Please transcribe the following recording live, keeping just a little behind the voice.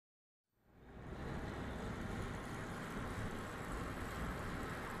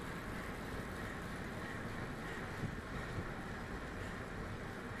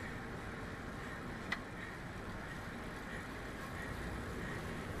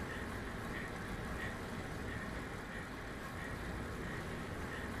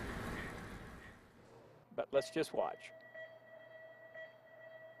Let's just watch.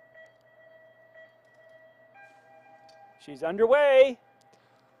 She's underway.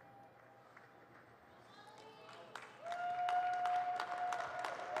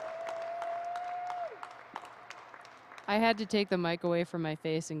 I had to take the mic away from my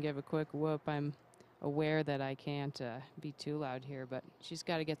face and give a quick whoop. I'm aware that I can't be too loud here, but she's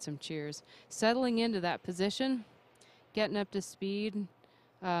got to get some cheers. Settling into that position, getting up to speed.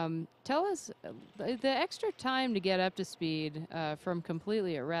 Tell us, the extra time to get up to speed from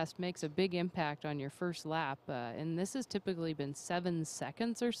completely at rest makes a big impact on your first lap. And this has typically been 7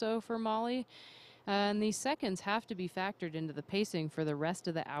 seconds or so for Molly. And these seconds have to be factored into the pacing for the rest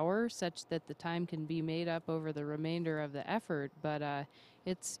of the hour such that the time can be made up over the remainder of the effort. But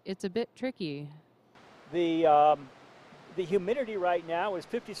it's a bit tricky. The humidity right now is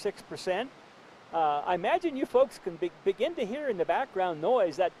 56%. I imagine you folks can begin to hear in the background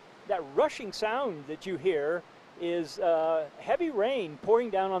noise. That rushing sound that you hear is heavy rain pouring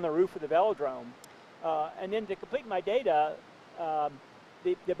down on the roof of the velodrome. And then to complete my data, the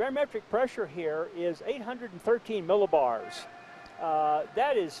barometric pressure here is 813 millibars.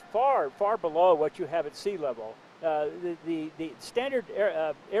 That is far, far below what you have at sea level. The standard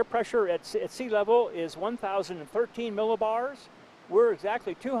air pressure at sea level is 1,013 millibars. We're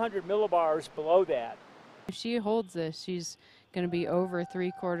exactly 200 millibars below that. If she holds this, she's going to be over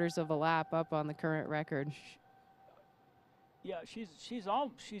 3/4 of a lap up on the current record. Yeah, she's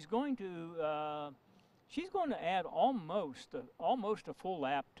going to add almost a full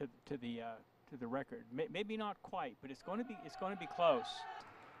lap to the record. Maybe not quite, but it's going to be close.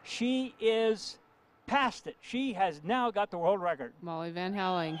 She is past it. She has now got the world record. Molly Van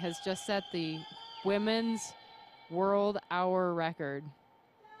Houweling has just set the women's world hour record.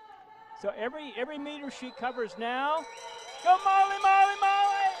 So every meter she covers now, go Molly, Molly,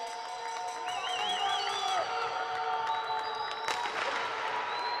 Molly!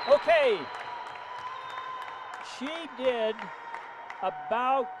 Okay, she did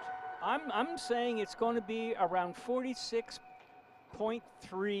about, I'm saying it's going to be around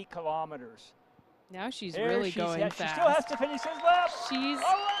 46.3 kilometers. Now she's really going fast. She still has to finish this lap. She's.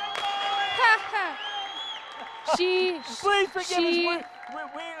 Please forgive us.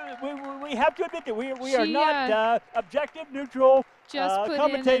 We have to admit that we are not objective, neutral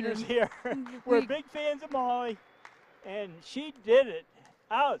commentators here. We're big fans of Molly, and she did it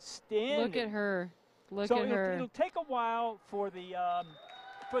outstanding. Look at her. Look at her. It'll take a while for the oh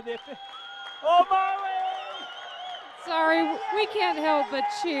Molly! Sorry, we can't help but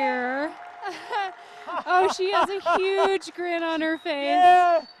cheer. Oh, she has a huge grin on her face.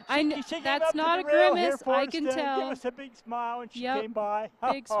 Yeah, that's not a grimace, I can tell. Give us a big smile, and she came by.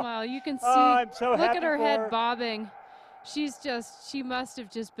 Big smile. You can see. I'm so happy look at her for head her. bobbing. She must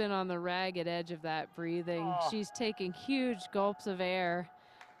have just been on the ragged edge of that breathing. Oh. She's taking huge gulps of air.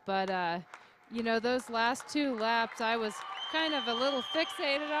 But, you know, those last 2 laps, I was kind of a little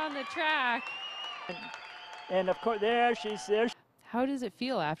fixated on the track. And of course, there she's there. How does it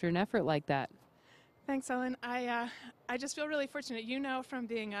feel after an effort like that? Thanks, Ellen. I just feel really fortunate. You know, from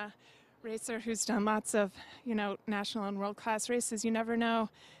being a racer who's done lots of, national and world-class races, you never know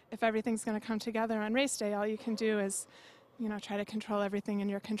if everything's going to come together on race day. All you can do is, try to control everything in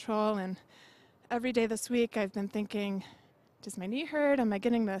your control. And every day this week, I've been thinking, does my knee hurt? Am I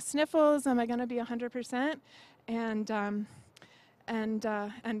getting the sniffles? Am I going to be 100%? And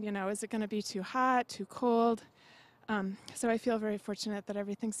is it going to be too hot, too cold? So I feel very fortunate that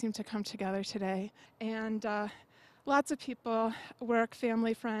everything seemed to come together today. And lots of people, work,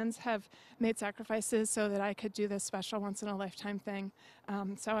 family, friends, have made sacrifices so that I could do this special once-in-a-lifetime thing.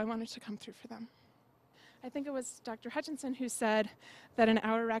 So I wanted to come through for them. I think it was Dr. Hutchinson who said that an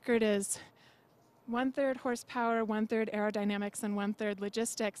hour record is 1/3 horsepower, 1/3 aerodynamics, and 1/3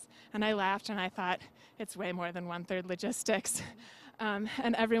 logistics. And I laughed and I thought, it's way more than 1/3 logistics.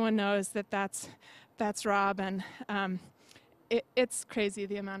 And everyone knows that that's Rob, and it's crazy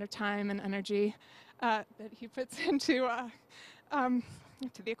the amount of time and energy that he puts into the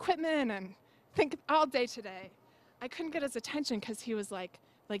equipment, and think all day today. I couldn't get his attention because he was like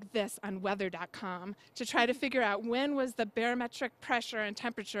this on weather.com to try to figure out when was the barometric pressure and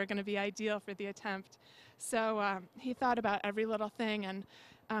temperature going to be ideal for the attempt. So he thought about every little thing, and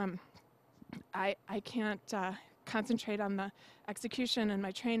I can't concentrate on the execution and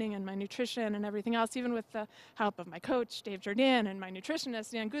my training and my nutrition and everything else, even with the help of my coach, Dave Jordan, and my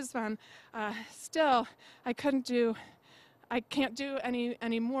nutritionist, Jan Guzman. Still, I can't do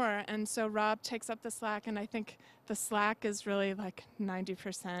any more. And so Rob takes up the slack, and I think the slack is really like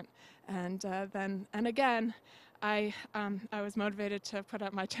 90%. And again, I was motivated to put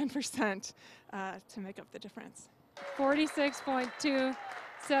up my 10% to make up the difference.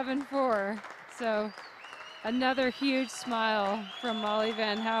 46.274. So another huge smile from Molly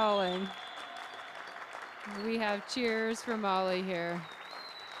Van Houweling. We have cheers for Molly here.